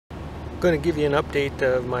going to give you an update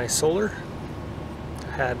of my solar.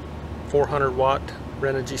 I had 400 watt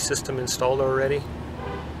Renogy system installed already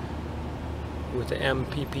with the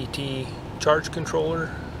MPPT charge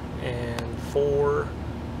controller and 4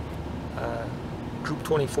 Group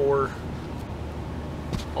 24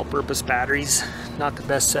 all-purpose batteries. Not the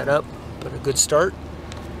best setup, but a good start.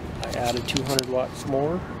 I added 200 watts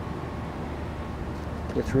more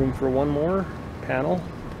with room for one more panel.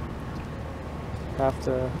 Half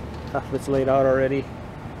of it's laid out already.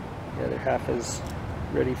 The other half is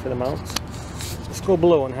ready for the mounts. Let's go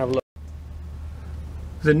below and have a look.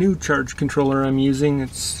 The new charge controller I'm using,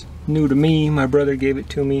 it's new to me. My brother gave it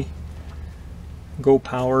to me. Go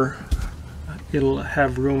Power. It'll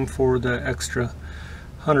have room for the extra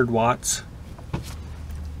 100 watts.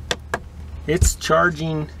 It's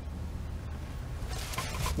charging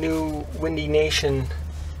new Windy Nation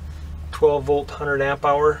 12 volt 100 amp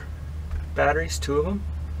hour batteries, 2 of them.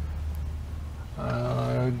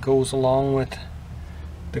 Goes along with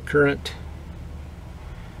the current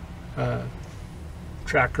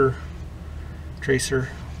tracker, tracer,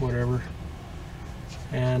 whatever.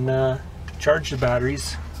 And to charge the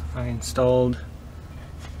batteries, I installed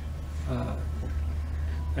a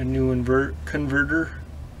new converter.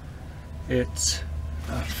 It's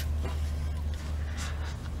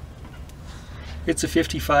a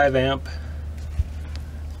 55 amp,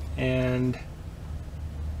 and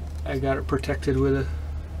I got it protected with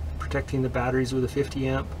protecting the batteries with a 50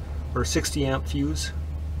 amp or 60 amp fuse.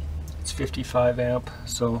 It's 55 amp,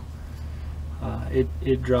 so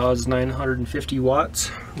it draws 950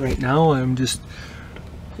 watts. Right now I'm just,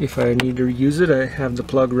 if I need to use it, I have the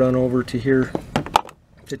plug run over to here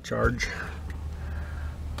to charge.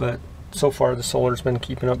 But so far the solar's been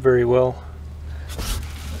keeping up very well.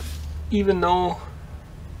 Even though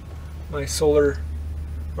my solar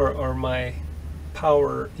or my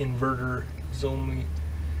power inverter is only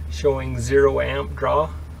showing 0 amp draw,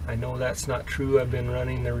 I know that's not true. I've been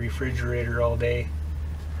running the refrigerator all day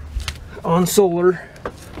on solar.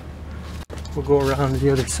 We'll go around to the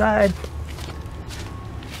other side.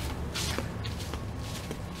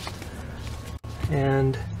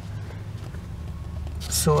 And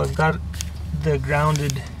so I've got the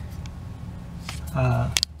grounded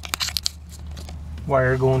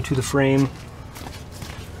wire going to the frame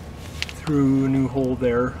through a new hole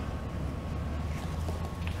there.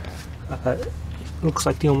 Looks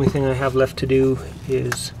like the only thing I have left to do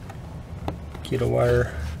is get a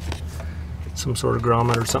wire, some sort of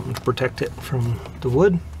grommet or something to protect it from the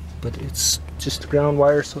wood, but it's just a ground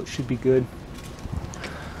wire, so it should be good.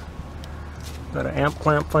 Got an amp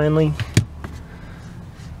clamp finally.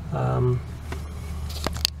 The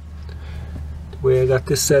way I got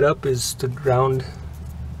this set up is the ground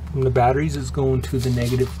from the batteries is going to the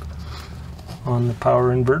negative on the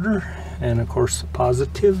power inverter, and of course the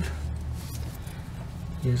positive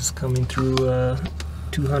is coming through a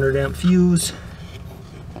 200 amp fuse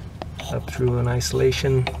up through an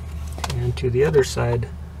isolation and to the other side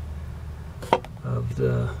of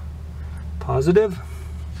the positive.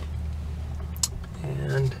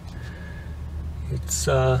 And it's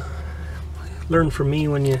learned from me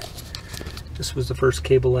when this was the first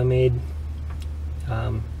cable I made.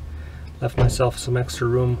 Left myself some extra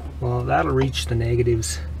room. Well, that'll reach the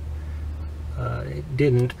negatives. It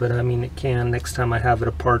didn't, but I mean it can. Next time I have it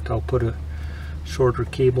apart, I'll put a shorter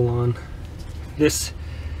cable on. This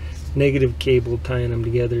negative cable tying them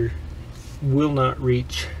together will not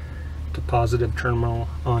reach the positive terminal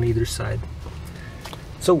on either side.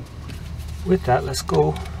 So with that, let's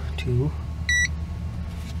go to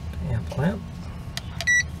the amp clamp.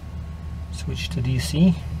 Switch to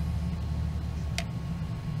DC.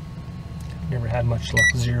 Never had much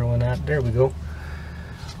luck zeroing that. There we go.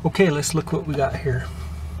 Okay, let's look what we got here.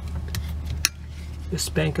 This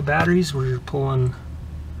bank of batteries, we're pulling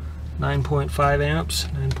 9.5 amps,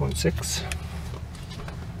 9.6.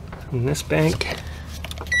 And this bank,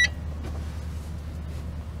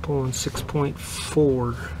 pulling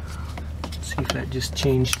 6.4. See if that just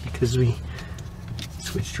changed because we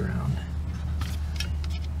switched around.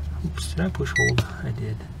 Oops, did I push hold? I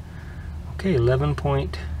did. Okay,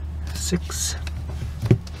 11.6.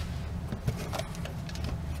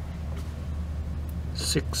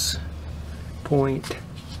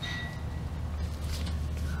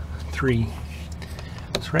 6.3.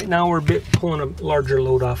 So right now we're pulling a larger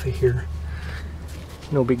load off of here.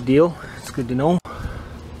 No big deal. It's good to know.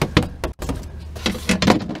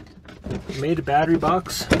 Made a battery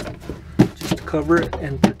box just to cover it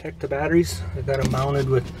and protect the batteries. I got them mounted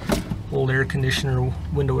with old air conditioner,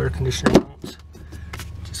 window air conditioner mounts.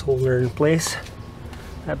 Just hold it in place.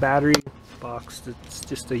 That battery box. It's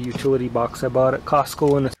just a utility box I bought at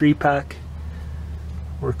Costco in a 3-pack.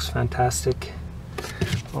 Works fantastic.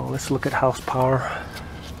 Well, let's look at house power.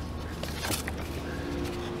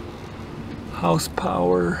 House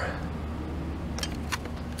power.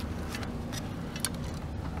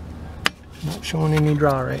 Not showing any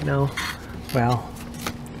draw right now. Well,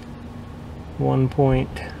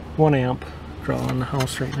 1.1 amp draw on the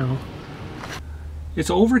house right now. It's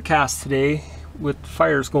overcast today with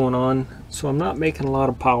fires going on, so I'm not making a lot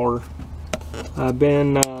of power. I've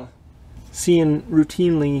been seeing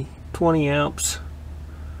routinely 20 amps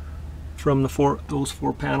from those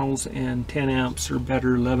four panels, and 10 amps or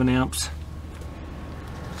better, 11 amps.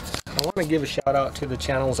 I want to give a shout out to the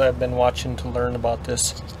channels I've been watching to learn about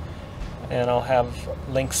this, and I'll have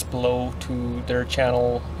links below to their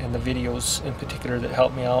channel and the videos in particular that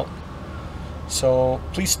help me out. So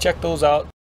please check those out.